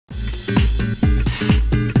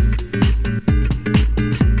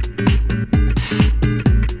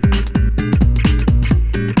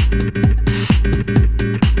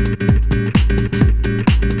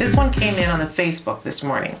Facebook this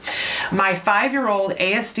morning. My 5-year-old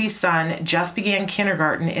ASD son just began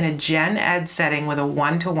kindergarten in a gen ed setting with a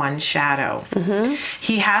one-to-one shadow.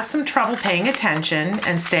 He has some trouble paying attention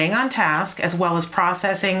and staying on task, as well as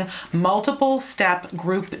processing multiple step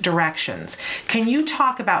group directions. Can you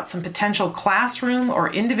talk about some potential classroom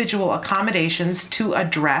or individual accommodations to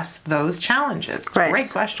address those challenges? It's a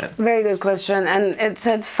great question. Very good question. And it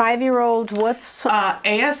said 5-year-old, what's?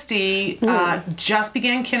 ASD, just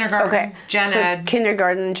began kindergarten, gen ed.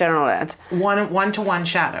 Kindergarten, general ed. One-to-one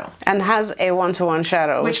shadow. And has a one-to-one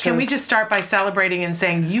shadow. Which can we just start by celebrating and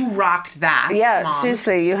saying, you rocked that, Yeah, Mom.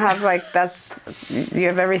 seriously, you have you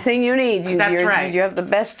have everything you need. That's right. You have the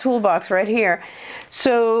best toolbox right here.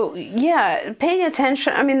 So yeah, paying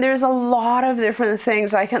attention. I mean, there's a lot of different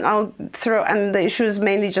things I'll throw, and the issue is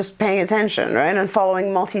mainly just paying attention, right, and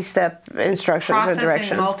following multi-step instructions or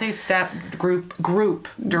directions. Multi-step group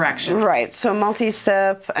directions. Right. So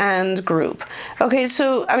multi-step and group. Okay.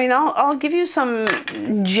 So I mean, I'll give you some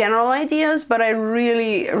general ideas, but I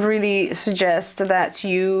really suggest that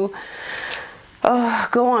you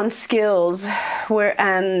go on skills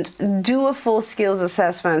and do a full skills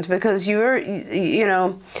assessment, because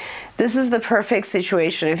this is the perfect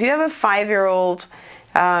situation. If you have a 5-year-old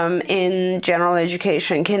in general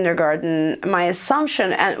education, kindergarten, my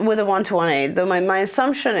assumption, and with a one-to-one aid, though my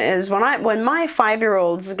assumption is when my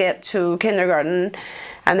 5-year-olds get to kindergarten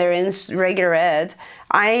and they're in regular ed,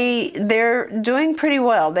 they're doing pretty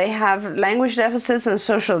well. They have language deficits and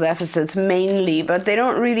social deficits mainly, but they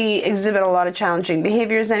don't really exhibit a lot of challenging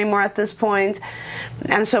behaviors anymore at this point.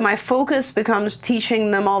 And so my focus becomes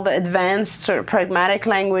teaching them all the advanced sort of pragmatic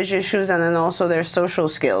language issues, and then also their social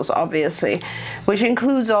skills, obviously, which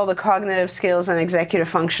includes all the cognitive skills and executive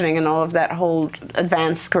functioning and all of that whole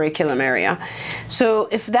advanced curriculum area. So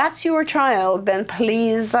if that's your child, then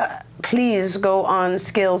please go on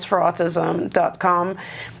skillsforautism.com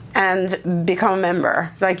and become a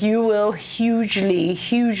member. Like, you will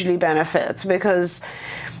hugely benefit, because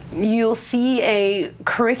you'll see a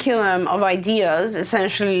curriculum of ideas,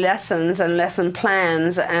 essentially lessons and lesson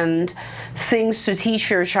plans and things to teach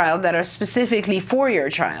your child that are specifically for your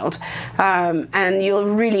child, and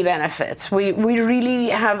you'll really benefit. We really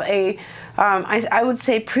have I would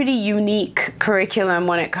say pretty unique curriculum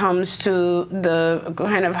when it comes to the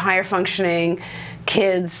kind of higher functioning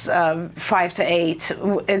kids, 5 to 8.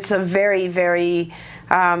 It's a very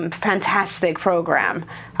fantastic program.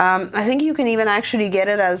 I think you can even actually get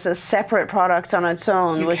it as a separate product on its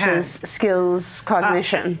own, which is Skills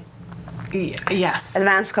Cognition. Yes.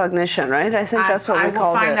 Advanced Cognition, right? I think that's what we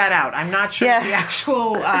call it. I will find that out. I'm not sure the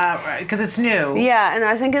actual, because it's new. Yeah, and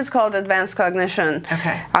I think it's called Advanced Cognition.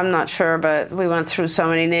 Okay. I'm not sure, but we went through so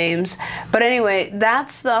many names. But anyway, that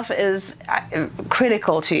stuff is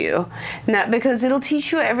critical to you, now, because it'll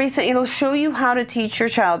teach you everything. It'll show you how to teach your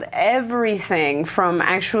child everything from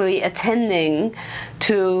actually attending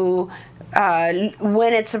to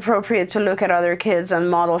when it's appropriate to look at other kids and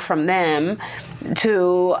model from them,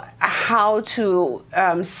 to how to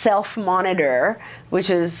self-monitor, which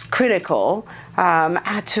is critical,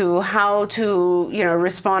 to how to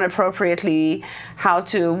respond appropriately, how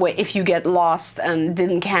to, if you get lost and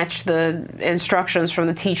didn't catch the instructions from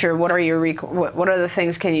the teacher, what are the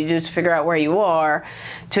things can you do to figure out where you are,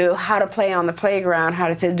 to how to play on the playground,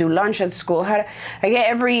 how to do lunch at school, how to get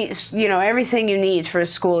everything you need for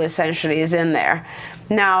school essentially is in there.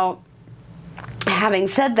 Now, having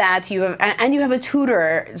said that, you have a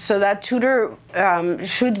tutor, so that tutor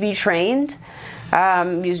should be trained.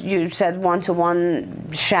 You said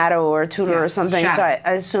one-to-one shadow or tutor or something, shadow. So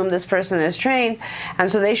I assume this person is trained, and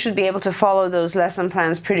so they should be able to follow those lesson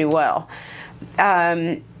plans pretty well.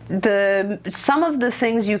 Some of the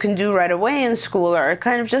things you can do right away in school are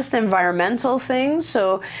kind of just environmental things.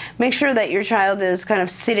 So make sure that your child is kind of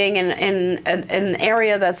sitting in an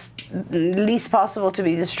area that's least possible to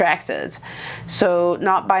be distracted. So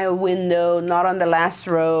not by a window, not on the last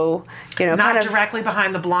row. Not directly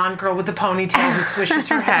behind the blonde girl with the ponytail who swishes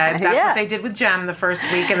her head. That's what they did with Jem the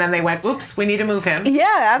first week, and then they went, "Oops, we need to move him."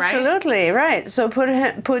 Yeah, absolutely, right. So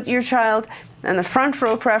put your child in the front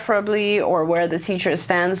row preferably, or where the teacher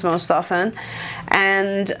stands most often,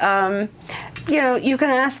 and you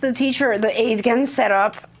can ask the teacher. The aide can set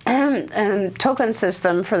up a token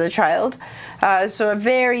system for the child. So a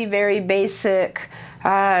very basic.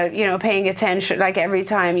 Paying attention, like every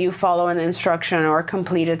time you follow an instruction or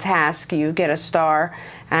complete a task, you get a star,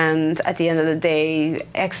 and at the end of the day,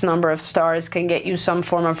 X number of stars can get you some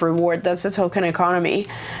form of reward. That's a token economy.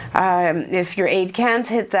 If your aide can't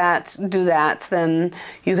do that, then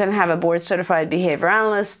you can have a board-certified behavior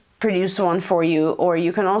analyst produce one for you, or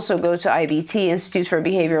you can also go to IBT, Institute for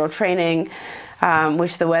Behavioral Training,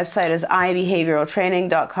 which the website is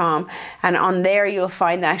ibehavioraltraining.com, and on there you'll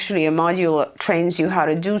find actually a module that trains you how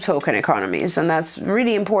to do token economies, and that's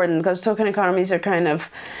really important because token economies are kind of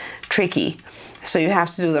tricky. So you have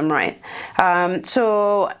to do them right.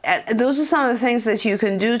 Those are some of the things that you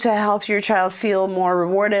can do to help your child feel more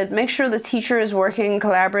rewarded. Make sure the teacher is working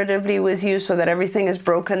collaboratively with you so that everything is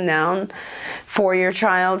broken down for your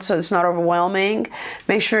child so it's not overwhelming.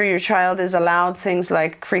 Make sure your child is allowed things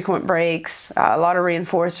like frequent breaks, a lot of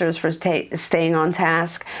reinforcers for staying on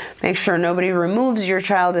task. Make sure nobody removes your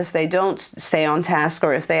child if they don't stay on task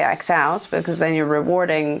or if they act out, because then you're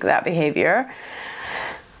rewarding that behavior.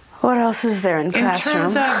 What else is there in classroom?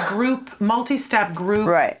 In terms of multi-step group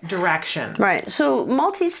directions. Right. So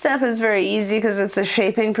multi-step is very easy because it's a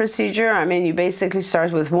shaping procedure. I mean, you basically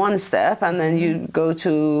start with one step and then you go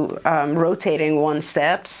to rotating one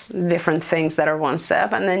steps, different things that are one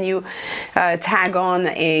step, and then you tag on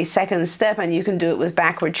a second step, and you can do it with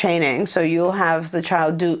backward chaining. So you'll have the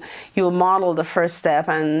child you'll model the first step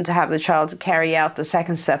and have the child carry out the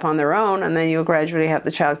second step on their own, and then you'll gradually have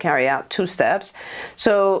the child carry out 2 steps.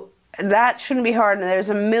 So that shouldn't be hard, and there's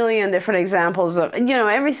a million different examples of,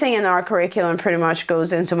 everything in our curriculum pretty much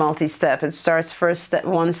goes into multi-step. It starts first step,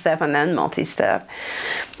 one step, and then multi-step.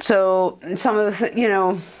 So some of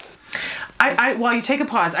the, while you take a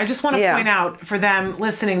pause, I just want to point out for them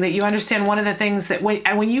listening that you understand one of the things that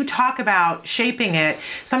when you talk about shaping it,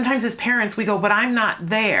 sometimes as parents we go, but I'm not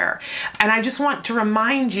there. And I just want to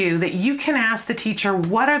remind you that you can ask the teacher,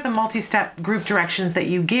 what are the multi-step group directions that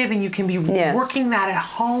you give, and you can be working that at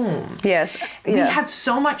home. Yes. We had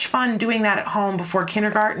so much fun doing that at home before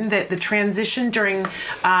kindergarten, that the transition during,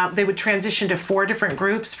 they would transition to 4 different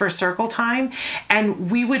groups for circle time, and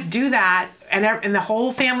we would do that. And the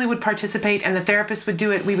whole family would participate, and the therapist would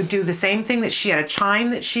do it. We would do the same thing, that she had a chime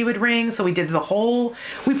that she would ring. So we did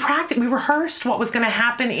we rehearsed what was going to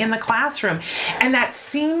happen in the classroom. And that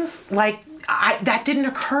seems like, that didn't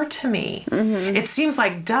occur to me. Mm-hmm. It seems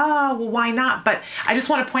like, duh, well, why not? But I just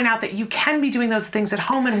want to point out that you can be doing those things at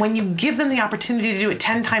home, and when you give them the opportunity to do it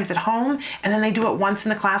 10 times at home, and then they do it once in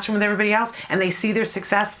the classroom with everybody else, and they see they're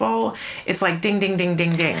successful, it's like ding, ding, ding,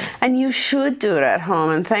 ding, ding. And you should do it at home,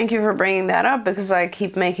 and thank you for bringing that up, because I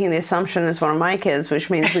keep making the assumption it's one of my kids, which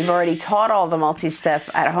means we've already taught all the multi-step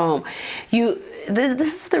at home.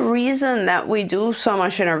 This is the reason that we do so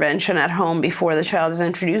much intervention at home before the child is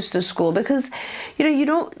introduced to school, because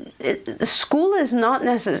school is not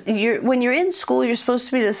necessary. When you're in school, you're supposed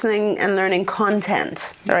to be listening and learning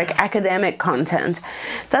content, like academic content.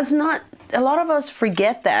 That's not, a lot of us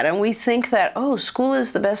forget that, and we think that, school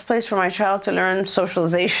is the best place for my child to learn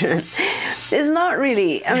socialization. It's not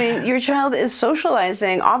really. I mean, your child is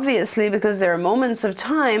socializing, obviously, because there are moments of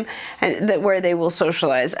time where they will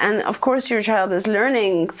socialize. And of course, your child is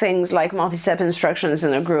learning things like multi-step instructions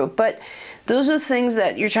in a group, but those are things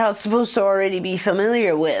that your child's supposed to already be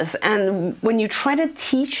familiar with. And when you try to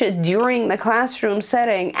teach it during the classroom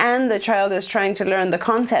setting and the child is trying to learn the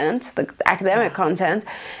content, the academic content,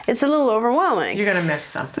 it's a little overwhelming. You're going to miss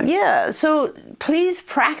something. Yeah, so please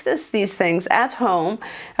practice these things at home.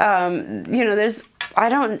 There's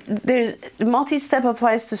multi-step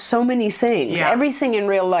applies to so many things. Yeah. Everything in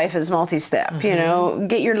real life is multi-step. Mm-hmm.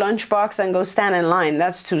 Get your lunchbox and go stand in line.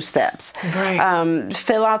 That's 2 steps. Right.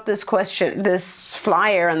 Fill out this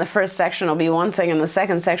flyer, and the first section will be one thing and the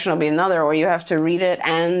second section will be another, or you have to read it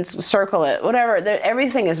and circle it, whatever.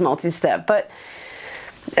 Everything is multi-step. But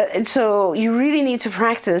so you really need to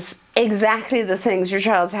practice exactly the things your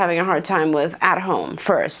child's having a hard time with at home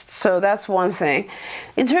first. So that's one thing.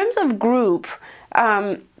 In terms of group,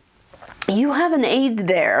 you have an aid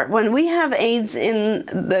there. When we have aids in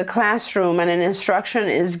the classroom and an instruction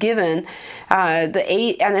is given, the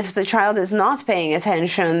aid, and if the child is not paying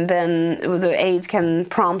attention, then the aid can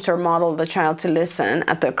prompt or model the child to listen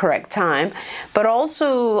at the correct time. But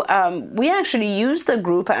also, we actually use the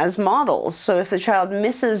group as models. So if the child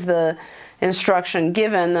misses the instruction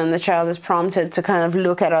given, then the child is prompted to kind of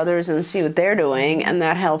look at others and see what they're doing, and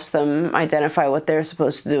that helps them identify what they're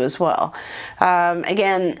supposed to do as well.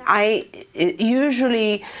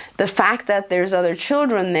 Usually the fact that there's other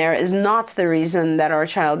children there is not the reason that our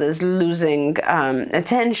child is losing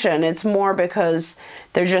attention. It's more because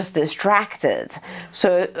they're just distracted.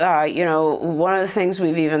 So, one of the things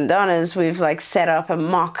we've even done is we've set up a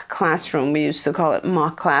mock classroom. We used to call it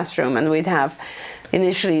mock classroom, and we'd have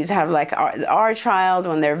initially you'd have like our child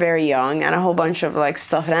when they're very young and a whole bunch of like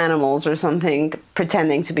stuffed animals or something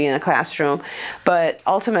pretending to be in a classroom. But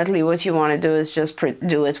ultimately what you want to do is just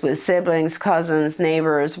do it with siblings, cousins,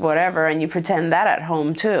 neighbors, whatever, and you pretend that at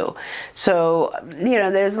home too. So, you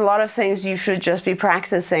know, there's a lot of things you should just be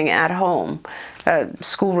practicing at home.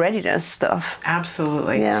 School readiness stuff.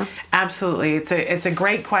 Absolutely. Yeah. Absolutely. It's a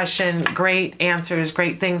great question, great answers,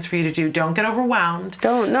 great things for you to do. Don't get overwhelmed.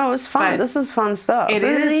 No, it's fun. This is fun stuff. It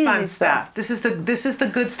is fun stuff. This is the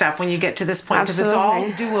good stuff when you get to this point, because it's all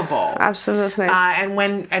doable. Absolutely. And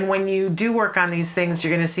when you do work on these things,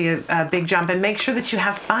 you're going to see a big jump. And make sure that you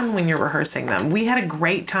have fun when you're rehearsing them. We had a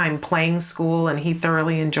great time playing school, and he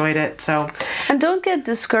thoroughly enjoyed it. So. And don't get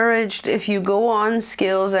discouraged if you go on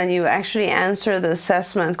skills and you actually answer the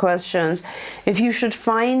assessment questions. If you should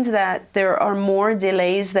find that there are more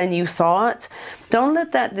delays than you thought, don't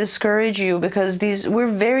let that discourage you, because we're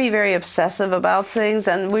very, very obsessive about things,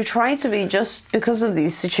 and we try to be just because of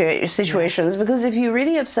these situations. Because if you're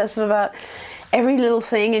really obsessive about every little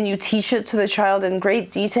thing and you teach it to the child in great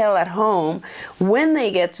detail at home, when they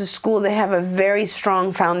get to school they have a very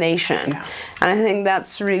strong foundation. Yeah. And I think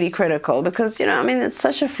that's really critical, because, you know, I mean, it's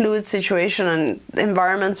such a fluid situation and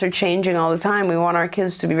environments are changing all the time. We want our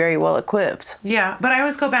kids to be very well equipped. Yeah, but I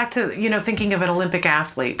always go back to, you know, thinking of an Olympic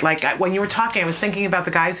athlete. Like when you were talking, I was thinking about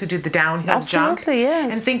the guys who did the downhill jump. Absolutely,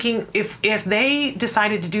 yes. And thinking if they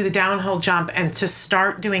decided to do the downhill jump and to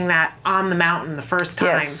start doing that on the mountain the first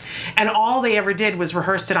time, Yes. and all they ever did was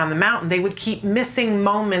rehearsed it on the mountain, they would keep missing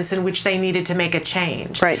moments in which they needed to make a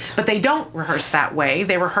change. Right. But they don't rehearse that way.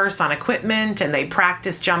 They rehearse on equipment, and they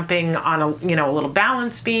practice jumping on a little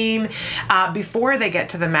balance beam before they get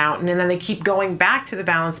to the mountain, and then they keep going back to the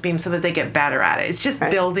balance beam so that they get better at it. It's just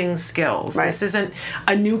building skills. Right. This isn't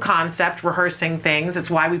a new concept, rehearsing things. It's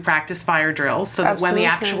why we practice fire drills, so that when the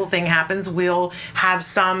actual thing happens, we'll have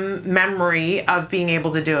some memory of being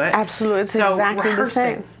able to do it. Absolutely. It's So exactly the same.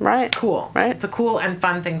 rehearsing, Right. it's cool. Right. It's a cool and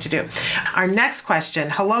fun thing to do. Our next question.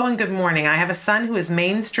 Hello and good morning. I have a son who is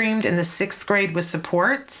mainstreamed in the 6th grade with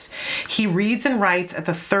supports. He reads and writes at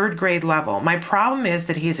the 3rd grade level. My problem is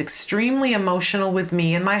that he is extremely emotional with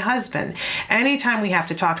me and my husband. Anytime we have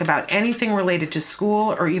to talk about anything related to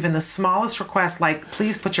school, or even the smallest request like,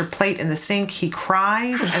 please put your plate in the sink, he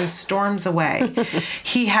cries and storms away.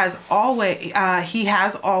 He has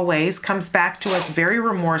always comes back to us very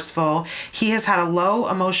remorseful. He has had a low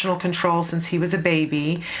emotional control since he was a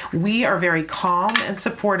baby. We are very calm and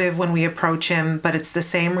supportive when we approach him, but it's the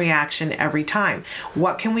same reaction every time.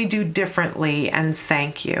 What can we do differently? And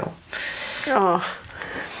thank you. Oh.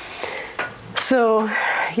 So,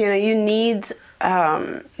 you know, you need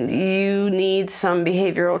some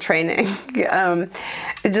behavioral training.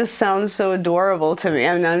 It just sounds so adorable to me.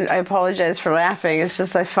 I mean, I apologize for laughing. It's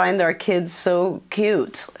just I find our kids so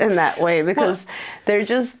cute in that way, because they're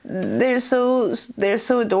so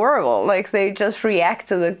adorable. Like, they just react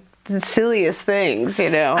to the silliest things, you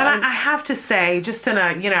know. And I have to say, just in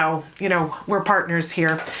a, we're partners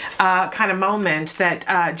here, kind of moment, that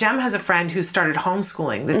Jem has a friend who started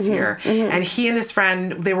homeschooling this year. And he and his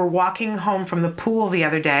friend, they were walking home from the pool the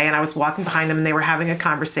other day, and I was walking behind them, and they were having a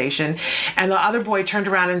conversation. And the other boy turned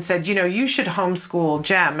around and said, you should homeschool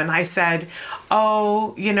Jem. And I said,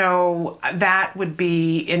 oh, that would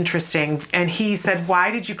be interesting. And he said,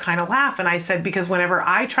 why did you kind of laugh? And I said, because whenever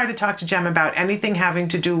I try to talk to Jem about anything having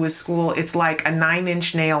to do with school, it's like a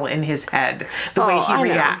 9-inch nail in his head, the way he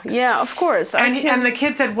reacts. Yeah, of course. And the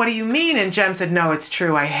kid said, what do you mean? And Jem said, no, it's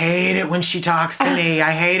true. I hate it when she talks to me.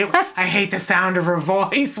 I hate it. I hate the sound of her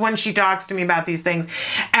voice when she talks to me about these things.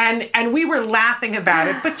 And we were laughing about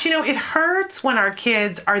it. But, it hurts when our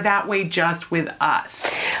kids are that way just with us.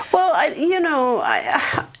 Well, I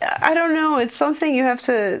don't know. It's something you have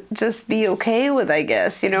to just be okay with, I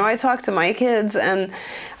guess. I talk to my kids, and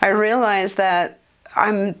I realize that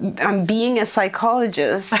I'm being a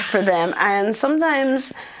psychologist for them, and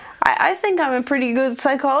sometimes I think I'm a pretty good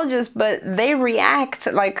psychologist, but they react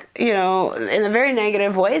like, in a very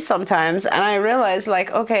negative way sometimes, and I realize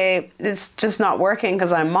okay, it's just not working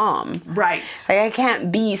because I'm mom. Right. I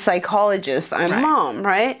can't be psychologist, I'm mom,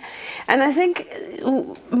 right? And I think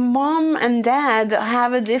mom and dad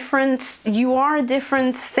have you are a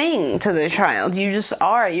different thing to the child. You just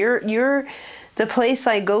are. You're the place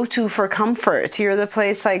I go to for comfort. You're the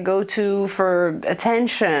place I go to for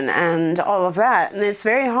attention and all of that. And it's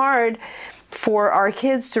very hard for our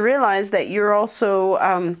kids to realize that you're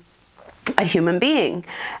also a human being,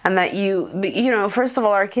 and that first of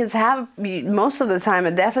all, our kids have most of the time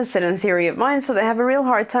a deficit in theory of mind, so they have a real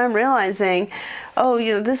hard time realizing, oh,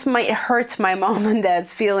 this might hurt my mom and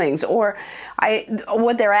dad's feelings, or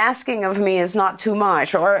what they're asking of me is not too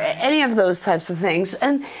much, or any of those types of things.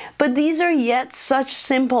 But these are yet such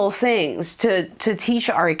simple things to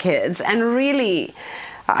teach our kids, and really,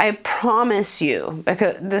 I promise you,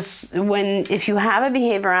 because if you have a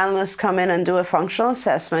behavior analyst come in and do a functional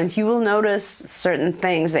assessment, you will notice certain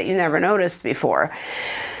things that you never noticed before.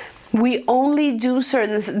 We only do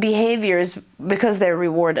certain behaviors because they're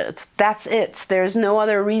rewarded. That's it. There's no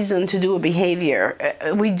other reason to do a behavior.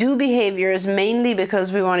 We do behaviors mainly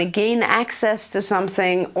because we want to gain access to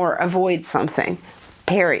something or avoid something.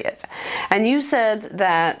 Period. And you said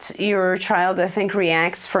that your child, I think,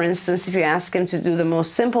 reacts, for instance, if you ask him to do the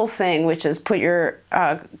most simple thing, which is put your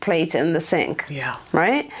plate in the sink. Yeah.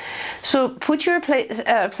 Right? So put your plate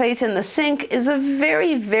in the sink is a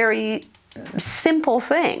very, very simple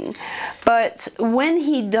thing, but when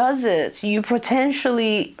he does it, you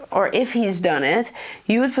potentially, or if he's done it,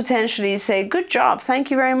 you would potentially say, good job, thank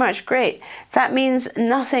you very much, great. That means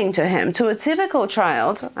nothing to him. To a typical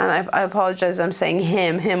child, and I apologize, I'm saying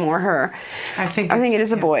him or her. I think it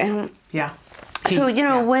is a boy. Yeah. So,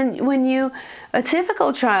 when a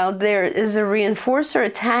typical child, there is a reinforcer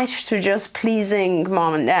attached to just pleasing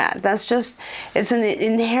mom and dad. It's an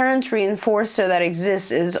inherent reinforcer that exists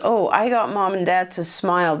is, oh, I got mom and dad to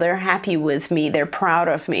smile. They're happy with me. They're proud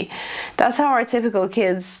of me. That's how our typical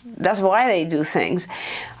kids, that's why they do things.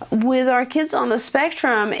 With our kids on the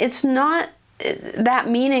spectrum, it's not that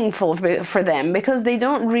meaningful for them because they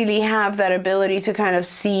don't really have that ability to kind of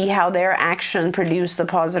see how their action produced a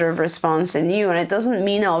positive response in you, and it doesn't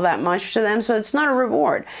mean all that much to them, so it's not a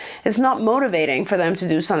reward. It's not motivating for them to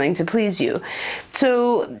do something to please you.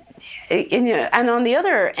 So, and on the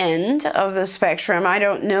other end of the spectrum, I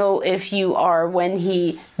don't know if you are, when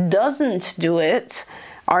he doesn't do it,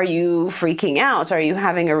 are you freaking out? Are you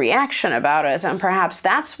having a reaction about it? And perhaps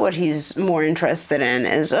that's what he's more interested in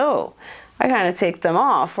is, oh, I kind of take them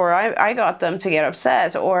off, or I got them to get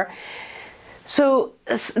upset, or so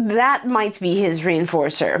that might be his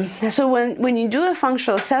reinforcer. So when you do a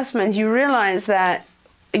functional assessment, you realize that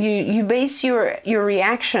you base your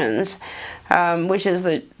reactions, which is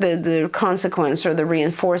the consequence or the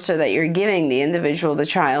reinforcer that you're giving the individual, the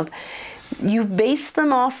child. You base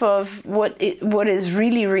them off of what is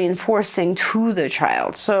really reinforcing to the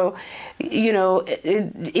child. So,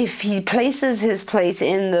 if he places his plate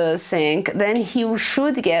in the sink, then he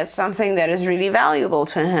should get something that is really valuable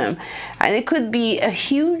to him. And it could be a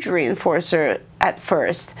huge reinforcer at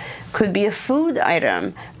first. Could be a food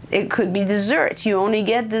item. It could be dessert. You only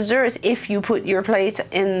get dessert if you put your plate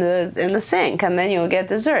in the sink, and then you'll get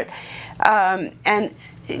dessert. And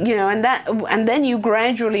then you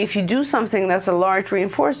gradually, if you do something that's a large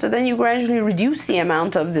reinforcer, then you gradually reduce the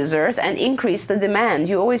amount of dessert and increase the demand.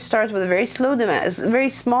 You always start with a very very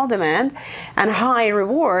small demand and high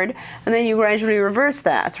reward, and then you gradually reverse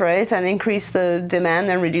that, right? And increase the demand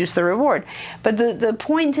and reduce the reward. But the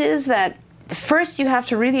point is that first you have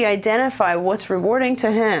to really identify what's rewarding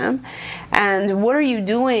to him and what are you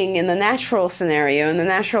doing in the natural scenario and the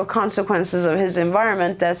natural consequences of his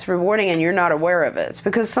environment that's rewarding and you're not aware of it,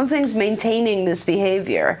 because something's maintaining this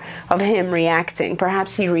behavior of him reacting.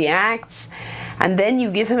 Perhaps he reacts and then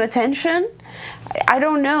you give him attention. I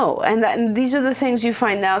don't know, and these are the things you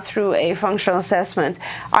find out through a functional assessment.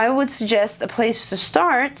 I would suggest a place to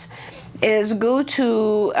start is go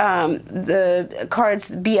to the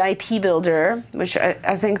cards BIP Builder, which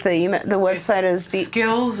I think the website is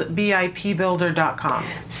skillsbipbuilder.com.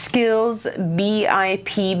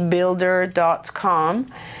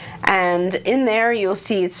 skillsbipbuilder.com. And in there you'll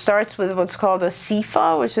see it starts with what's called a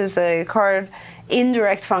CFA, which is a card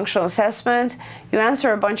indirect functional assessment. You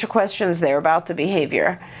answer a bunch of questions there about the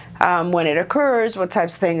behavior. When it occurs, what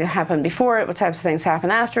types of things happen before it, what types of things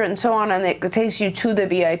happen after it, and so on. And it takes you to the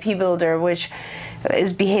BIP Builder, which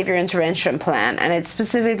is Behavior Intervention Plan. And it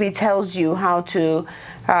specifically tells you how to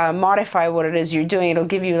modify what it is you're doing. It'll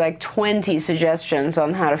give you like 20 suggestions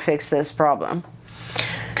on how to fix this problem.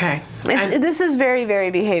 Okay. This is very,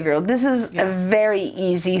 very behavioral. This is a very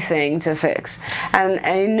easy thing to fix. And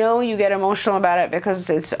I know you get emotional about it because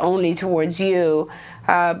it's only towards you.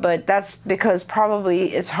 But that's because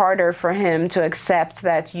probably it's harder for him to accept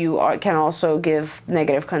that you can also give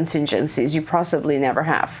negative contingencies. You possibly never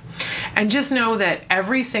have. And just know that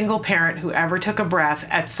every single parent who ever took a breath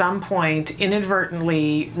at some point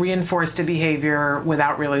inadvertently reinforced a behavior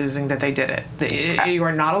without realizing that they did it. You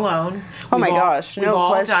are not alone. Oh my gosh, we've no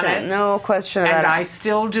all question. done it. No question about And it. I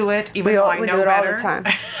still do it, even though I know we do it better. all the time.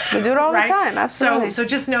 We do it all Right? the time, absolutely. So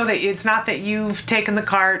just know that it's not that you've taken the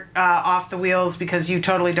cart off the wheels because you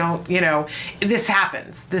totally don't, this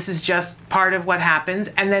happens. This is just part of what happens.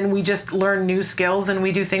 And then we just learn new skills and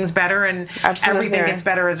we do things better, and Absolutely everything right. gets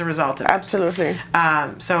better as a result of it. Absolutely.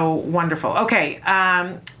 So wonderful. Okay.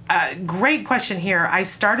 Great question here. I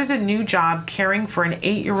started a new job caring for an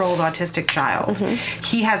 8-year-old autistic child.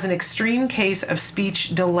 He has an extreme case of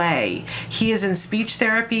speech delay. He is in speech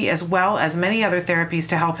therapy as well as many other therapies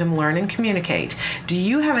to help him learn and communicate. Do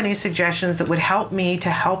you have any suggestions that would help me to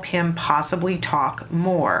help him possibly talk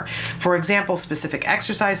more? For example, specific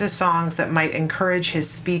exercises, songs that might encourage his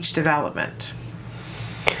speech development.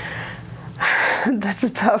 That's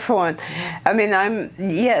a tough one. I mean,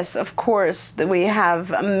 yes, of course, we have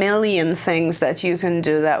a million things that you can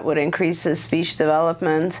do that would increase his speech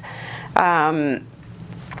development.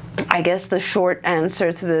 I guess the short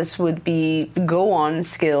answer to this would be go on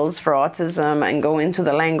skills for autism and go into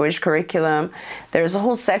the language curriculum. There's a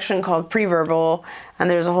whole section called pre-verbal, and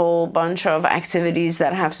there's a whole bunch of activities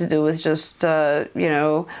that have to do with just,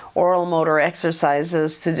 oral motor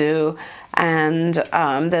exercises to do. And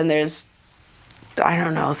then there's, I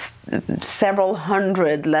don't know, several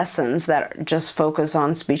hundred lessons that just focus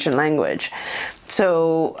on speech and language.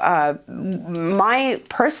 So my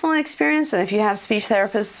personal experience, and if you have speech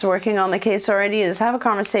therapists working on the case already, is have a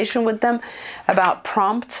conversation with them about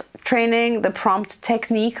prompt training, the prompt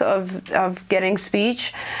technique of getting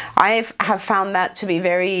speech. I have found that to be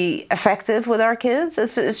very effective with our kids.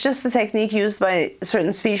 It's just a technique used by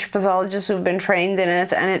certain speech pathologists who've been trained in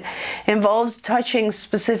it, and it involves touching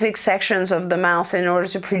specific sections of the mouth in order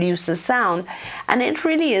to produce a sound, and it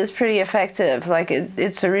really is pretty effective. Like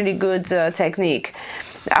it's a really good technique.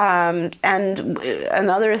 And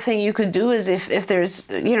another thing you could do is if there's,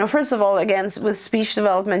 first of all, again, with speech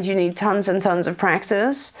development, you need tons and tons of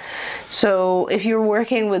practice. So if you're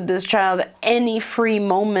working with this child, any free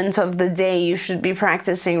moment of the day, you should be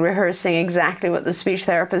practicing, rehearsing exactly what the speech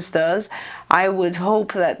therapist does. I would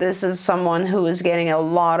hope that this is someone who is getting a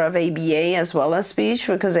lot of ABA as well as speech,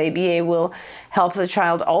 because ABA will help the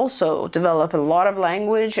child also develop a lot of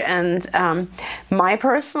language. And my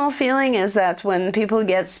personal feeling is that when people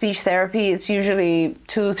get speech therapy, it's usually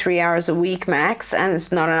 2-3 hours a week max, and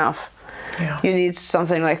it's not enough. Yeah. You need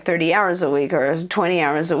something like 30 hours a week or 20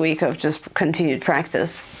 hours a week of just continued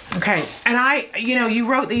practice. Okay. And you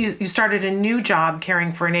wrote that you started a new job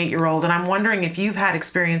caring for an 8-year-old, and I'm wondering if you've had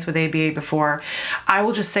experience with ABA before. I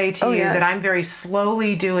will just say to you yes. that I'm very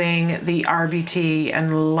slowly doing the RBT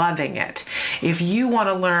and loving it. If you want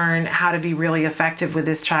to learn how to be really effective with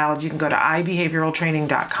this child, you can go to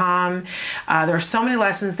ibehavioraltraining.com. There are so many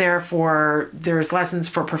lessons there. There's lessons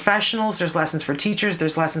for professionals, there's lessons for teachers,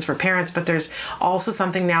 there's lessons for parents, but there's also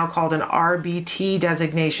something now called an RBT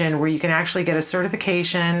designation, where you can actually get a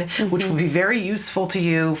certification, which will be very useful to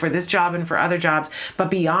you for this job and for other jobs. But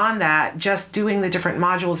beyond that, just doing the different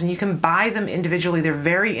modules, and you can buy them individually. They're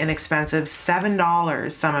very inexpensive,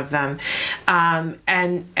 $7, some of them, and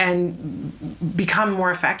become more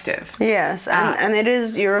effective. Yes, and it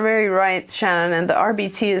is, you're very right, Shannon, and the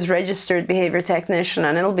RBT is registered behavior technician,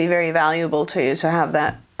 and it'll be very valuable to you to have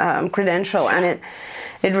that credential. And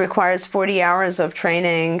it requires 40 hours of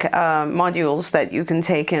training modules that you can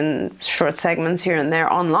take in short segments here and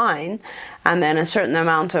there online, and then a certain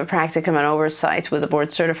amount of practicum and oversight with a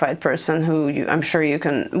board certified person who I'm sure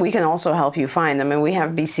we can also help you find. I mean, we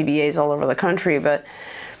have BCBAs all over the country, but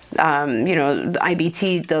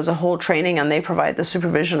IBT does a whole training, and they provide the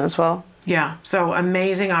supervision as well. Yeah, so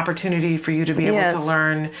amazing opportunity for you to be able to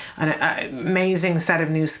learn an amazing set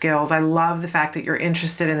of new skills. I love the fact that you're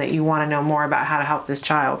interested and that you want to know more about how to help this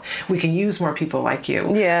child. We can use more people like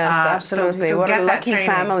you. Yes, absolutely. So what get a that lucky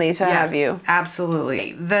training. family to have you.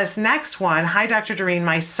 Absolutely. This next one, hi, Dr. Doreen.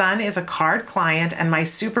 My son is a card client, and my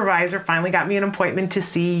supervisor finally got me an appointment to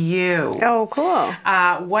see you. Oh, cool.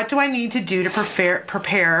 What do I need to do to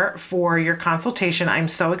prepare for your consultation? I'm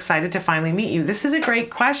so excited to finally meet you. This is a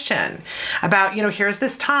great question. About, here's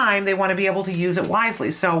this time, they want to be able to use it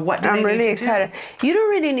wisely. So what do they need to do? I'm really excited. You don't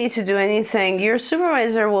really need to do anything. Your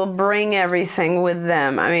supervisor will bring everything with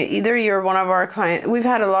them. I mean, either you're one of our clients. We've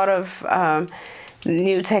had a lot of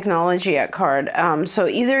new technology at CARD. So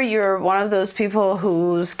either you're one of those people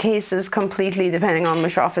whose case is completely, depending on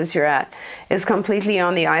which office you're at, is completely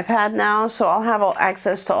on the iPad now. So I'll have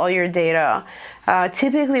access to all your data.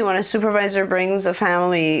 Typically, when a supervisor brings a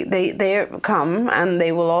family, they come and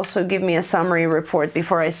they will also give me a summary report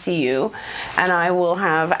before I see you, and I will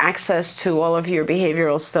have access to all of your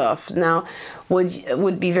behavioral stuff. Now, what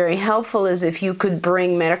would be very helpful is if you could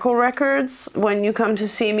bring medical records when you come to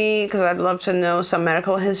see me, because I'd love to know some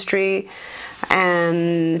medical history,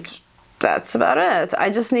 and that's about it.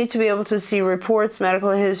 I just need to be able to see reports,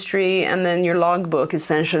 medical history, and then your logbook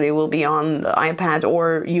essentially will be on the iPad,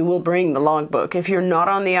 or you will bring the logbook. If you're not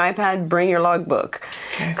on the iPad, bring your logbook,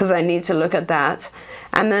 because I need to look at that.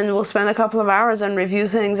 And then we'll spend a couple of hours and review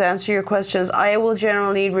things, answer your questions. I will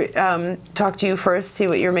generally talk to you first, see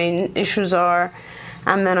what your main issues are,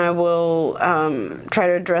 and then I will try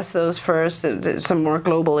to address those first, some more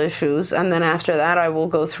global issues. And then after that, I will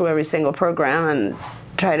go through every single program and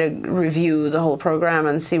try to review the whole program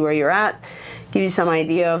and see where you're at, give you some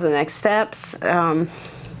idea of the next steps,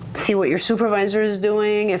 see what your supervisor is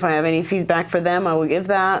doing. If I have any feedback for them, I will give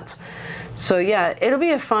that. So yeah, it'll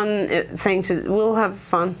be a fun thing we'll have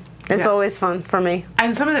fun. It's always fun for me.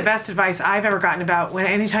 And some of the best advice I've ever gotten about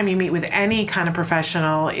anytime you meet with any kind of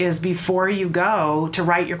professional is before you go to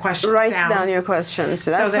write your questions down. Write down your questions.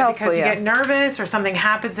 That's so that helpful, because you get nervous or something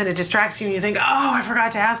happens and it distracts you and you think, oh, I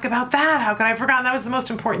forgot to ask about that. How could I have forgotten? That was the most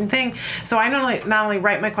important thing. So I not only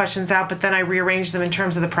write my questions out, but then I rearrange them in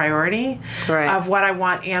terms of the priority of what I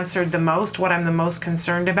want answered the most, what I'm the most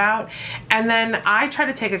concerned about. And then I try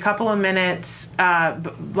to take a couple of minutes,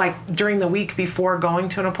 like during the week before going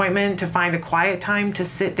to an appointment, to find a quiet time to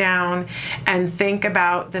sit down and think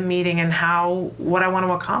about the meeting and what I want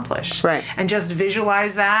to accomplish. Right. And just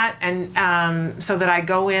visualize that, and so that I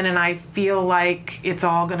go in and I feel like it's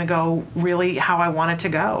all going to go really how I want it to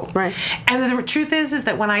go. Right. And the truth is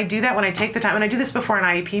that when I do that, when I take the time, and I do this before an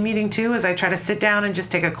IEP meeting too, is I try to sit down and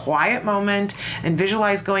just take a quiet moment and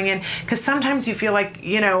visualize going in, because sometimes you feel like,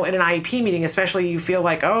 in an IEP meeting especially, you feel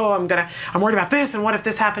like, oh, I'm worried about this, and what if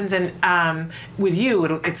this happens, and with you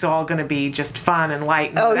it's all going to be just fun and light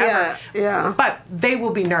and whatever. Yeah. But they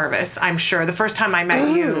will be nervous, I'm sure. The first time I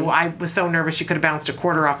met you, I was so nervous you could have bounced a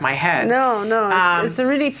quarter off my head. No, it's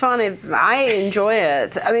really fun. I enjoy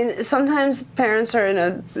it. I mean, sometimes parents are in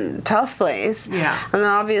a tough place. Yeah. And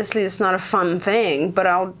obviously it's not a fun thing, but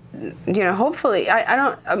I'll, hopefully, I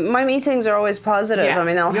don't, my meetings are always positive. Yes. I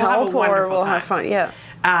mean, I'll help or we'll have fun. Yeah.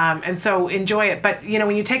 And so enjoy it. But,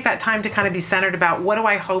 when you take that time to kind of be centered about what do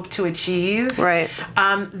I hope to achieve, right?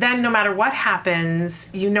 Then no matter what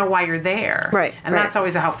happens, you know why you're there. Right. And that's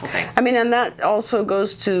always a helpful thing. I mean, and that also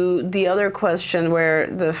goes to the other question where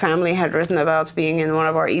the family had written about being in one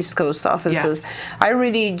of our East Coast offices. Yes. I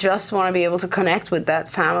really just want to be able to connect with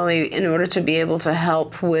that family in order to be able to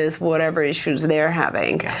help with whatever issues they're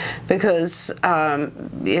having. Yeah. Because,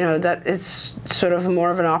 that it's sort of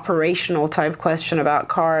more of an operational type question about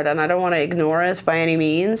CARD, and I don't want to ignore it by any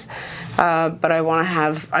means, but I want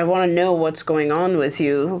to know what's going on with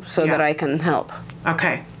you so that I can help.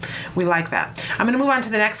 Okay, we like that. I'm going to move on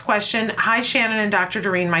to the next question. Hi, Shannon and Dr.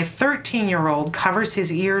 Doreen. My 13-year-old covers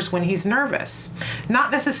his ears when he's nervous.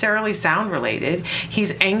 Not necessarily sound related.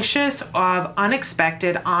 He's anxious of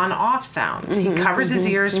unexpected on-off sounds. He covers his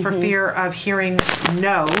ears for fear of hearing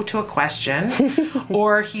no to a question,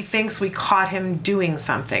 or he thinks we caught him doing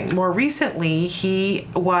something. More recently, he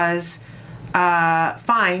was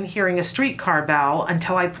fine hearing a streetcar bell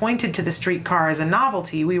until I pointed to the streetcar as a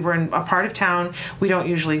novelty. We were in a part of town we don't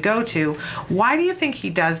usually go to. Why do you think he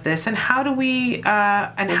does this, and how do we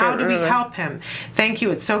help him? Thank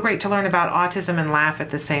you. It's so great to learn about autism and laugh at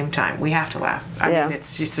the same time. We have to laugh. I mean,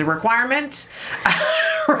 it's just a requirement,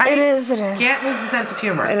 right? It is. Can't lose the sense of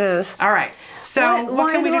humor. It is. All right. So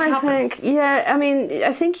what can we do to help him? Yeah, I mean,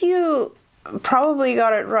 I think you probably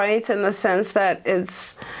got it right in the sense that it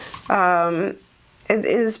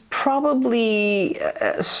is probably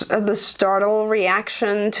the startle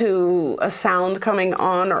reaction to a sound coming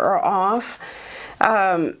on or off.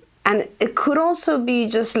 And it could also be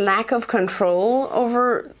just lack of control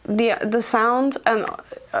over the sound, and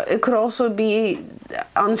it could also be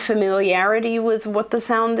unfamiliarity with what the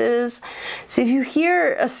sound is. So if you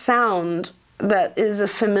hear a sound that is a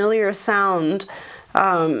familiar sound,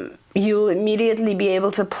 you'll immediately be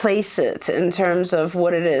able to place it in terms of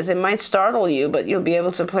what it is. It might startle you, but you'll be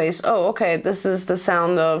able to place, oh, okay, this is the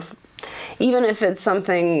sound of, even if it's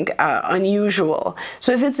something unusual.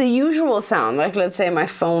 So if it's a usual sound, like let's say my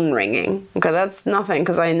phone ringing, okay, that's nothing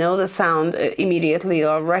because I know the sound immediately.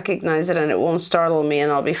 I'll recognize it and it won't startle me and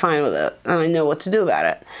I'll be fine with it. And I know what to do about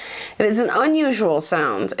it. If it's an unusual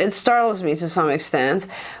sound, it startles me to some extent,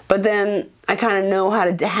 but then I kind of know how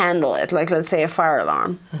to handle it, like let's say a fire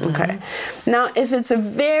alarm. Okay. Now, if it's a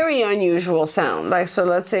very unusual sound, like, so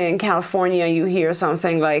let's say in California you hear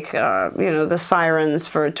something like, the sirens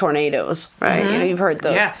for tornadoes, right? You've heard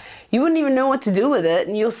those. Yes. You wouldn't even know what to do with it,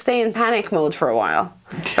 and you'll stay in panic mode for a while,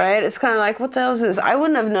 right? It's kind of like, what the hell is this? I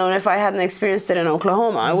wouldn't have known if I hadn't experienced it in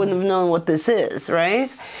Oklahoma. I wouldn't have known what this is,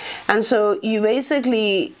 right? And so you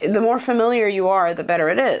basically, the more familiar you are, the better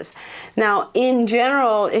it is. Now, in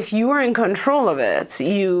general, if you are in control of it,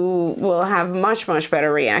 you will have much, much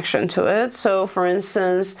better reaction to it. So, for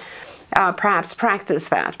instance, perhaps practice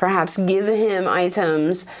that. Perhaps give him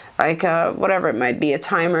items like whatever it might be, a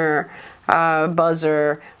timer,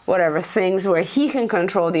 buzzer, whatever, things where he can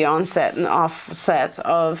control the onset and offset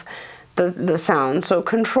of the sound. So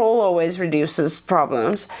control always reduces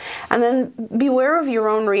problems. And then beware of your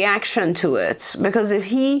own reaction to it, because if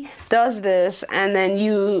he does this and then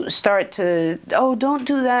you start to, oh, don't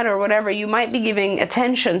do that or whatever, you might be giving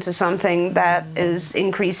attention to something that is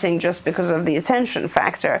increasing just because of the attention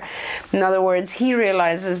factor. In other words, he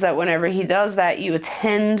realizes that whenever he does that, you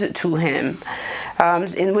attend to him.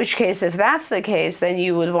 In which case, if that's the case, then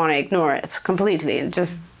you would want to ignore it completely and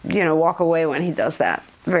just, walk away when he does that,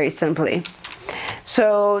 very simply.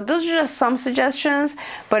 So those are just some suggestions.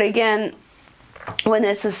 But again, when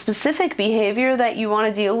it's a specific behavior that you want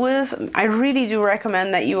to deal with, I really do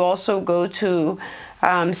recommend that you also go to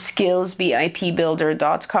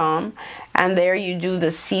skillsbipbuilder.com, and there you do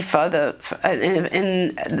the SIFA, the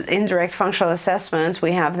indirect functional assessments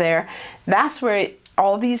we have there. That's where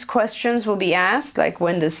all these questions will be asked, like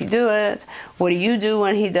when does he do it? What do you do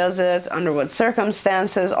when he does it? Under what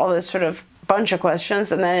circumstances? All this sort of bunch of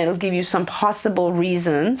questions, and then it'll give you some possible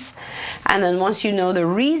reasons. And then once you know the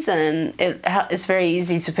reason, it's very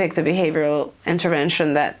easy to pick the behavioral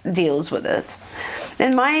intervention that deals with it.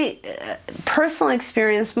 In my personal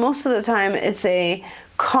experience, most of the time it's a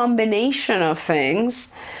combination of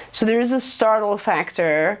things. So there is a startle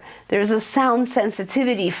factor, there's a sound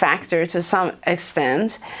sensitivity factor to some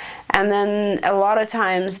extent, and then a lot of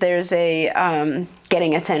times there's a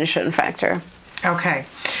getting attention factor. Okay.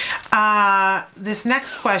 This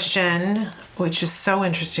next question, which is so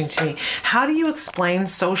interesting to me. How do you explain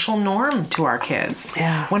social norm to our kids?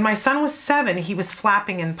 Yeah. When my son was 7, he was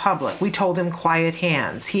flapping in public. We told him quiet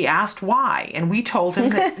hands. He asked why, and we told him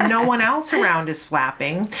that no one else around is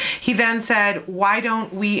flapping. He then said, why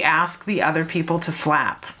don't we ask the other people to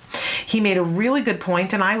flap? He made a really good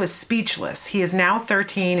point, and I was speechless. He is now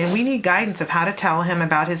 13, and we need guidance of how to tell him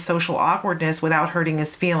about his social awkwardness without hurting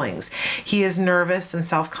his feelings. He is nervous and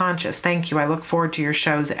self-conscious. Thank you. I look forward to your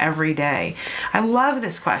shows every day. I love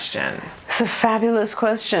this question. It's a fabulous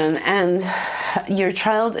question, and your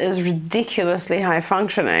child is ridiculously high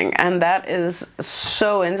functioning, and that is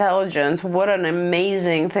so intelligent. What an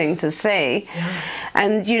amazing thing to say. Yeah.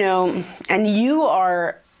 And you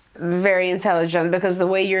are very intelligent, because the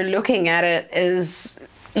way you're looking at it is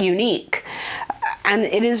unique, and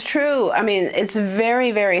it is true. I mean, it's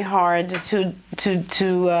very, very hard to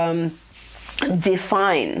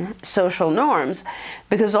define social norms,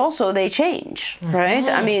 because also they change, right?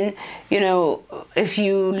 I mean, if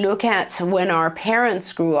you look at when our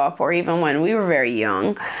parents grew up, or even when we were very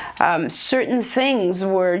young, certain things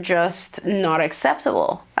were just not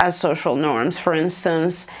acceptable as social norms. For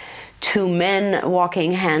instance, 2 men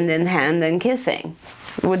walking hand in hand and kissing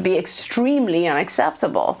would be extremely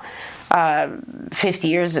unacceptable 50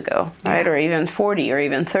 years ago, right? Or even 40 or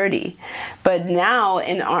even 30. But now,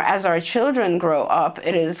 as our children grow up,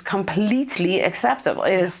 it is completely acceptable.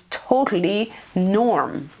 It is totally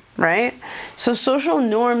norm, right? So social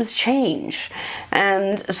norms change.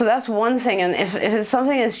 And so that's one thing. And if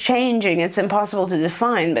something is changing, it's impossible to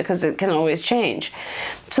define, because it can always change.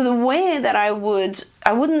 So the way that I wouldn't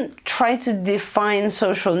try to define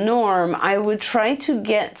social norm, I would try to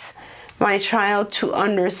get my child to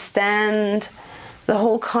understand the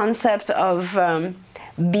whole concept of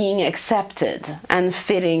being accepted and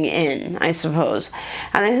fitting in, I suppose.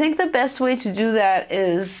 And I think the best way to do that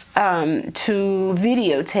is to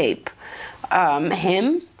videotape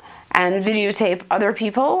him, and videotape other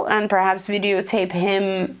people, and perhaps videotape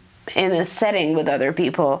him in a setting with other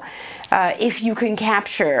people. If you can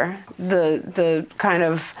capture the kind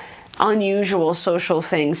of unusual social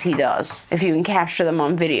things he does, if you can capture them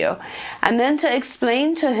on video, and then to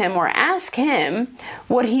explain to him or ask him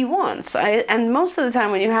what he wants. And most of the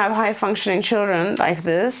time when you have high functioning children like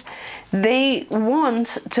this, they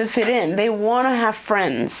want to fit in, they want to have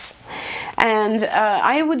friends. And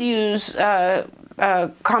I would use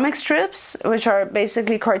comic strips, which are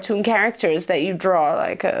basically cartoon characters that you draw,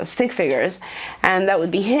 like stick figures, and that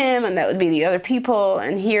would be him, and that would be the other people,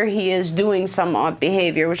 and here he is doing some odd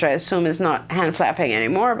behavior, which I assume is not hand flapping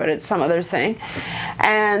anymore, but it's some other thing,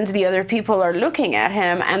 and the other people are looking at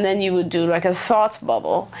him, and then you would do like a thought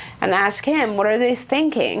bubble and ask him, what are they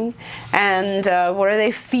thinking, and what are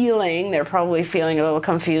they feeling? They're probably feeling a little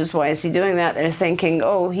confused. Why is he doing that? They're thinking,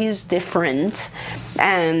 oh, he's different,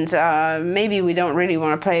 and maybe we don't really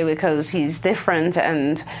want to play because he's different,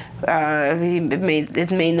 and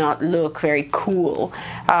it may not look very cool,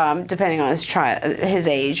 depending on his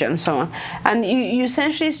age and so on. And you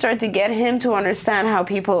essentially start to get him to understand how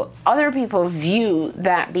other people view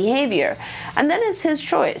that behavior, and then it's his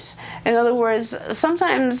choice. In other words,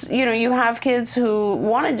 sometimes you have kids who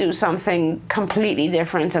want to do something completely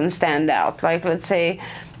different and stand out, like let's say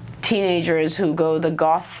teenagers who go the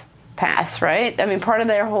goth path, right? I mean, part of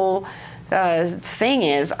their whole thing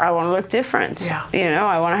is, I want to look different. Yeah.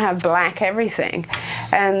 I want to have black everything,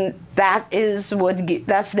 and that's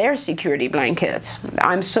their security blanket.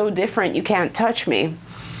 I'm so different, you can't touch me.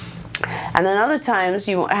 And then other times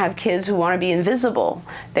you have kids who want to be invisible.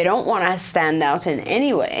 They don't want to stand out in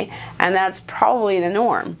any way, and that's probably the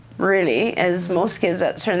norm, really, as most kids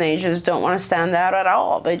at certain ages don't want to stand out at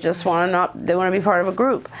all. They just want to be part of a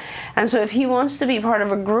group. And so if he wants to be part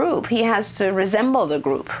of a group, he has to resemble the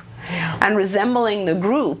group. Yeah. And resembling the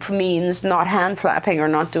group means not hand flapping or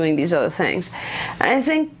not doing these other things. And I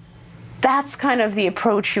think that's kind of the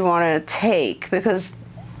approach you want to take, because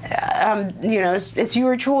it's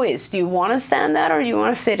your choice. Do you want to stand out, or do you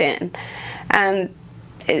want to fit in? And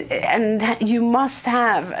you must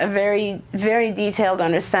have a very, very detailed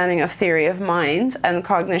understanding of theory of mind and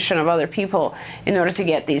cognition of other people in order to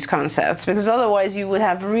get these concepts, because otherwise you would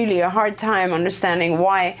have really a hard time understanding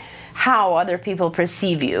how other people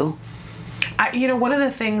perceive you. One of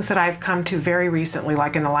the things that I've come to very recently,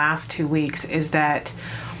 like in the last 2 weeks, is that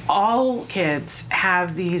all kids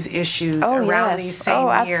have these issues around these same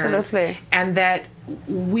years. Absolutely. And that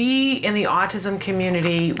we in the autism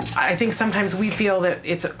community, I think sometimes we feel that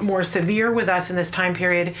it's more severe with us in this time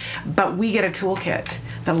period, but we get a toolkit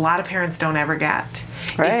that a lot of parents don't ever get.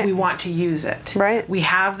 Right. If we want to use it. Right. We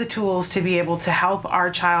have the tools to be able to help our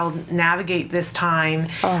child navigate this time.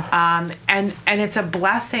 And it's a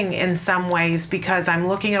blessing in some ways, because I'm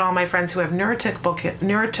looking at all my friends who have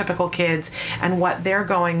neurotypical kids and what they're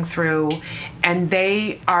going through, and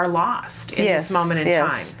they are lost in this moment in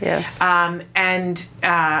time. Yes.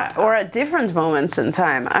 Or at different moments in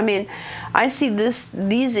time. I mean, I see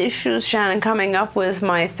these issues, Shannon, coming up with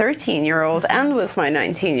my 13-year-old and with my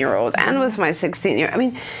 19-year-old and with my 16-year-old. I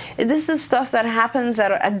mean, this is stuff that happens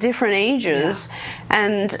at different ages,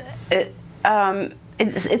 and I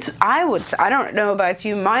don't know about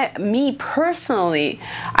you, me personally,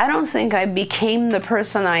 I don't think I became the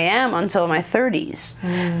person I am until my 30s.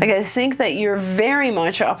 Like, I think that you're very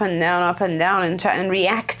much up and down and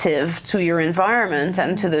reactive to your environment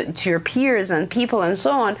and to your peers and people and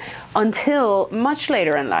so on until much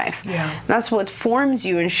later in life. Yeah. That's what forms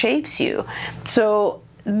you and shapes you. So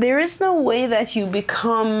there is no way that you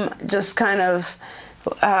become just kind of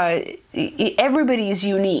everybody's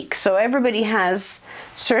unique, so everybody has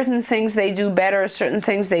certain things they do better, certain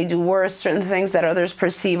things they do worse, certain things that others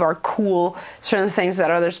perceive are cool, certain things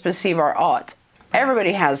that others perceive are odd.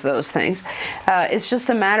 Everybody has those things. It's just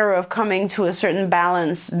a matter of coming to a certain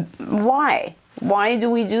balance. Why do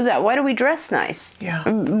we do that? Why do we dress nice? Yeah.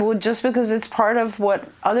 Just because it's part of what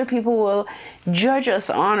other people will judge us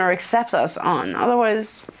on or accept us on.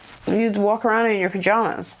 Otherwise, you'd walk around in your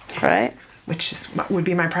pajamas, right? Which would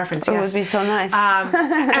be my preference. It Yes. would be so nice.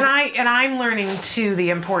 and I'm learning too the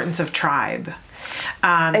importance of tribe.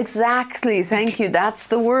 Exactly. Thank you. That's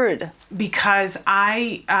the word. Because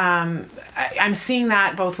I'm seeing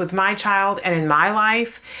that both with my child and in my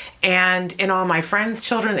life, and in all my friends'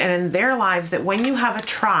 children and in their lives, that when you have a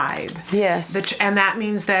tribe, yes, and that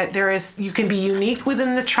means that you can be unique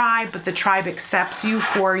within the tribe, but the tribe accepts you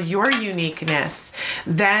for your uniqueness,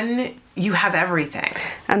 then you have everything.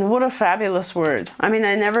 And what a fabulous word. I mean,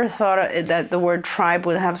 I never thought that the word tribe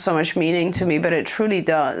would have so much meaning to me, but it truly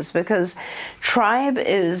does, because tribe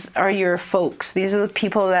are your folks. These are the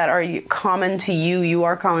people that are common to you. You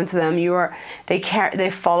are common to them.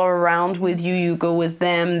 They follow around with you. You go with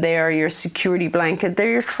them. They are your security blanket.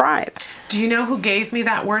 They're your tribe. Do you know who gave me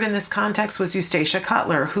that word in this context? Was Eustacia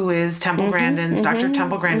Cutler, who is Temple Grandin's, Dr.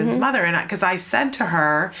 Temple Grandin's mother. And because I said to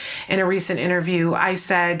her in a recent interview, I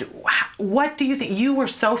said, what do you think? You were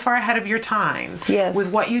so far ahead of your time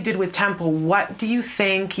with what you did with Temple. What do you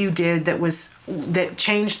think you did that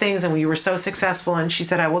changed things and you were so successful? And she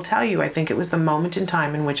said, I will tell you, I think it was the moment in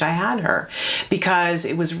time in which I had her, because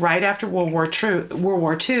it was right after World War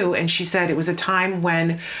II, and she said it was a time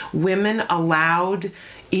when women allowed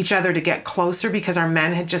each other to get closer because our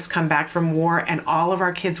men had just come back from war, and all of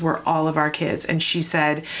our kids were all of our kids. And she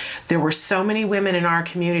said there were so many women in our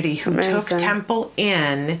community who took Temple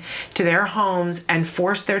in to their homes and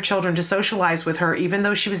forced their children to socialize with her, even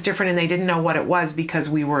though she was different and they didn't know what it was, because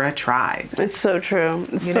we were a tribe. It's so true.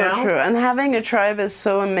 It's so true. And having a tribe is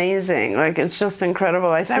so amazing. Like, it's just incredible.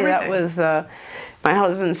 I see that with my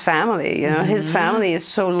husband's family. You know, his family is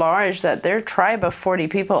so large that they're a tribe of 40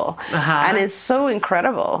 people, and it's so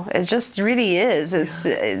incredible. It just really is.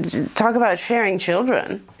 Talk about sharing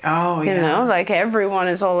children. Oh, yeah. You know, like everyone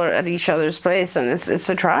is all at each other's place, and it's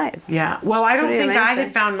a tribe. Yeah. Well, I don't think I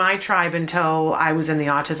had found my tribe until I was in the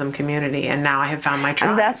autism community, and now I have found my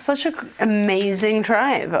tribe. And that's such an amazing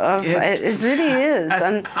tribe. It really is.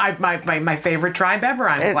 And my favorite tribe ever.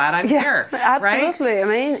 I'm glad I'm here. Absolutely. Right? I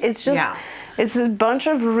mean, it's just... Yeah. It's a bunch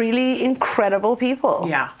of really incredible people.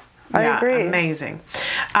 Yeah. I agree. Amazing.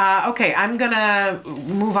 Okay, I'm going to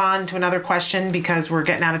move on to another question because we're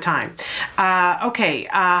getting out of time.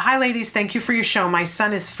 Hi, ladies. Thank you for your show. My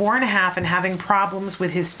son is 4.5 and having problems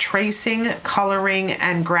with his tracing, coloring,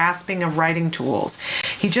 and grasping of writing tools.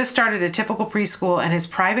 He just started a typical preschool, and his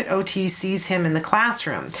private OT sees him in the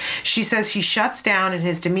classroom. She says he shuts down and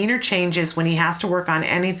his demeanor changes when he has to work on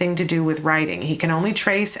anything to do with writing. He can only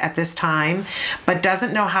trace at this time, but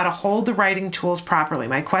doesn't know how to hold the writing tools properly.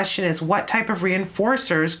 My question is, what type of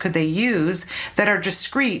reinforcers could they use that are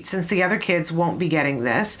discreet, since the other kids won't be getting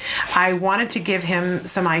this? I wanted to give them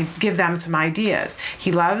some ideas.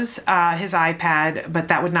 He loves his iPad, but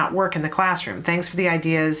that would not work in the classroom. Thanks for the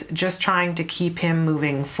ideas. Just trying to keep him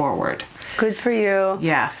moving forward. Good for you.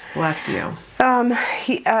 Yes, bless you.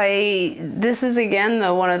 This is again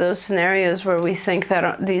though one of those scenarios where we think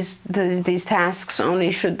that these tasks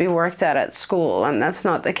only should be worked at school, and that's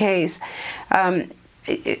not the case.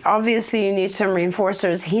 Obviously you need some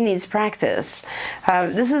reinforcers. He needs practice.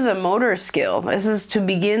 This is a motor skill. This is, to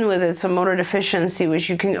begin with, it's a motor deficiency which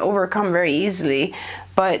you can overcome very easily,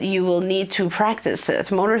 but you will need to practice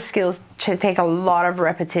it. Motor skills take a lot of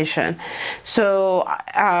repetition. So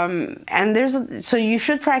so you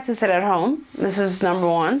should practice it at home. This is number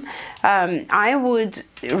one. I would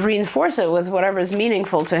reinforce it with whatever is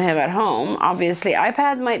meaningful to him at home. Obviously,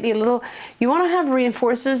 iPad might be a little... You want to have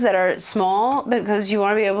reinforcers that are small because you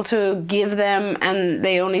want to be able to give them, and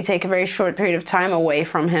they only take a very short period of time away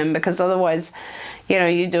from him, because otherwise, you know,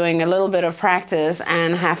 you're doing a little bit of practice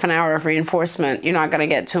and half an hour of reinforcement, you're not going to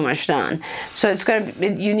get too much done. So it's going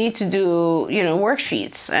to, you need to do, you know,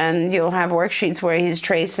 worksheets, and you'll have worksheets where he's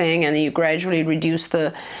tracing, and you gradually reduce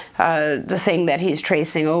the thing that he's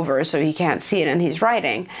tracing over so he can't see it and he's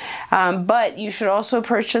writing. But you should also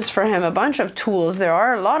purchase for him a bunch of tools. There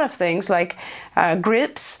are a lot of things like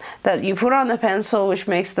grips that you put on the pencil, which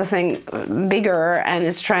makes the thing bigger, and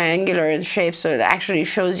it's triangular in shape, so it actually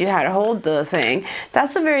shows you how to hold the thing.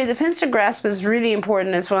 The pincer grasp is really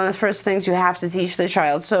important. It's one of the first things you have to teach the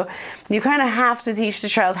child. So you kind of have to teach the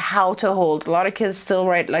child how to hold. A lot of kids still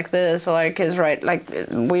write like this. A lot of kids write like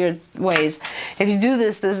weird ways. If you do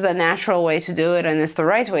this, this is the natural way to do it, and it's the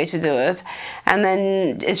right way to do it. And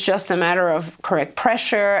then it's just a matter of correct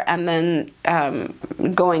pressure, and then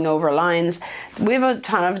going over lines. We have a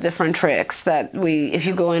ton of different tricks that if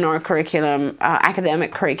you go in our curriculum,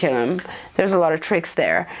 academic curriculum, there's a lot of tricks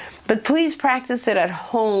there. But please practice it at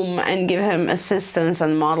home and give him assistance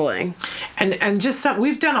and modeling. And just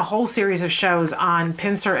we've done a whole series of shows on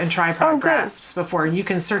pincer and tripod grasps before. You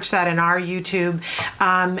can search that in our YouTube.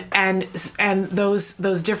 And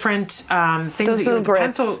those different things that you do,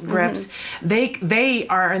 pencil grips, they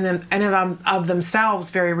are in and of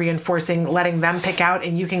themselves very reinforcing, letting them pick out,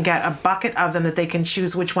 and you can get a bucket of them that they can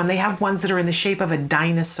choose which one. They have ones that are in the shape of a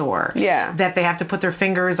dinosaur. Yeah. That they have to put their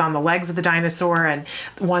fingers on the legs of the dinosaur, and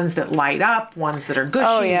ones that light up, ones that are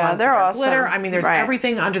gushy, ones that are glitter. I mean, there's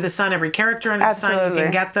everything under the sun, every character under the sun. You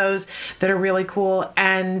can get those that are really cool.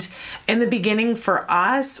 And in the beginning for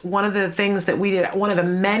us, one of the things that we did, one of the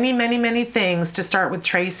many, many, many things to start with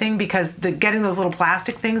tracing, because getting those little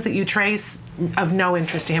plastic things that you trace, of no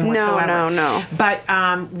interest to him whatsoever. No. But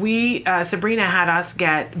Sabrina had us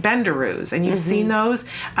get Bendaroos, and you've seen those.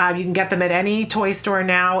 You can get them at any toy store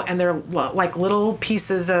now, and they're like little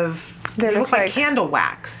pieces of they look like candle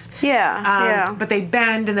wax. Yeah. But they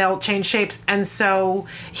bend and they'll change shapes. And so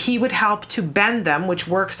he would help to bend them, which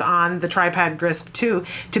works on the TriPad Grisp too,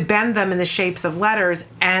 to bend them in the shapes of letters,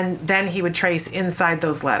 and then he would trace inside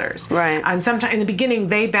those letters. Right. And sometimes in the beginning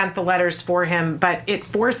they bent the letters for him, but it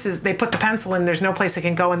forces, they put the pencil in, there's no place it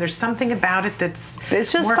can go, and there's something about it that's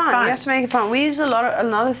it's just more fun. You have to make it fun. We use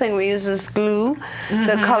another thing we use is glue,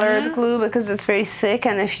 the colored glue, because it's very thick,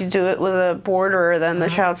 and if you do it with a border, then the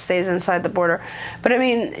child stays inside the border. But I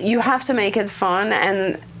mean, you have to make it fun,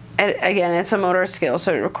 and again, it's a motor skill,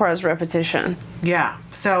 so it requires repetition. Yeah.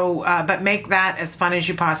 So, but make that as fun as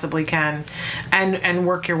you possibly can, and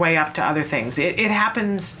work your way up to other things. It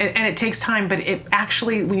happens, and it takes time, but it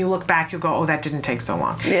actually, when you look back, you'll go, oh, that didn't take so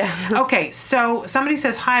long. Yeah. Okay. So somebody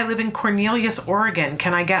says, hi, I live in Cornelius, Oregon.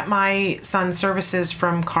 Can I get my son's services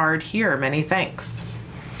from Card here? Many thanks.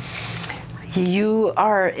 You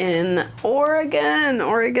are in Oregon.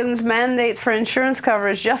 Oregon's mandate for insurance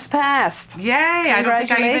coverage just passed. Yay! I don't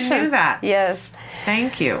think I even knew that. Yes.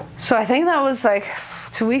 Thank you. So I think that was like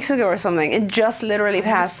 2 weeks ago or something. It just literally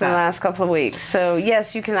passed in the last couple of weeks. So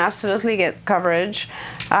yes, you can absolutely get coverage.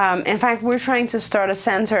 In fact, we're trying to start a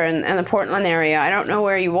center in the Portland area. I don't know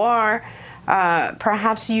where you are.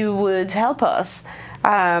 Perhaps you would help us.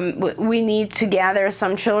 We need to gather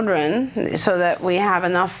some children so that we have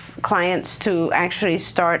enough clients to actually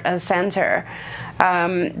start a center.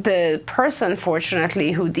 The person,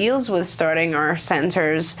 fortunately, who deals with starting our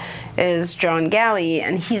centers is John Galley,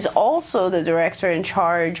 and he's also the director in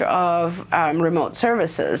charge of remote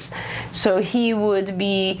services. So he would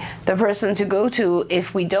be the person to go to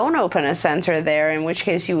if we don't open a center there, in which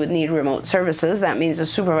case you would need remote services. That means a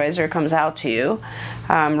supervisor comes out to you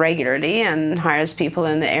regularly and hires people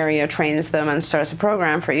in the area, trains them, and starts a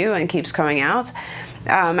program for you and keeps coming out.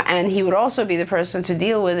 And he would also be the person to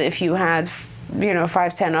deal with if you had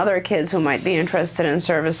 5-10 other kids who might be interested in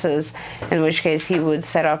services, in which case he would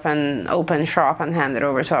set up an open shop and hand it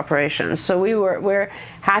over to operations. So we're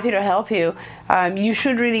happy to help you. You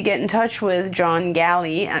should really get in touch with John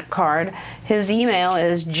Galley at Card. His email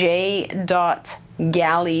is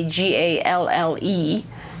j.galley, G-A-L-L-E,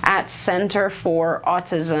 at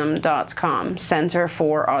centerforautism.com.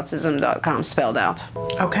 Centerforautism.com, spelled out.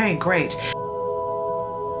 Okay, great.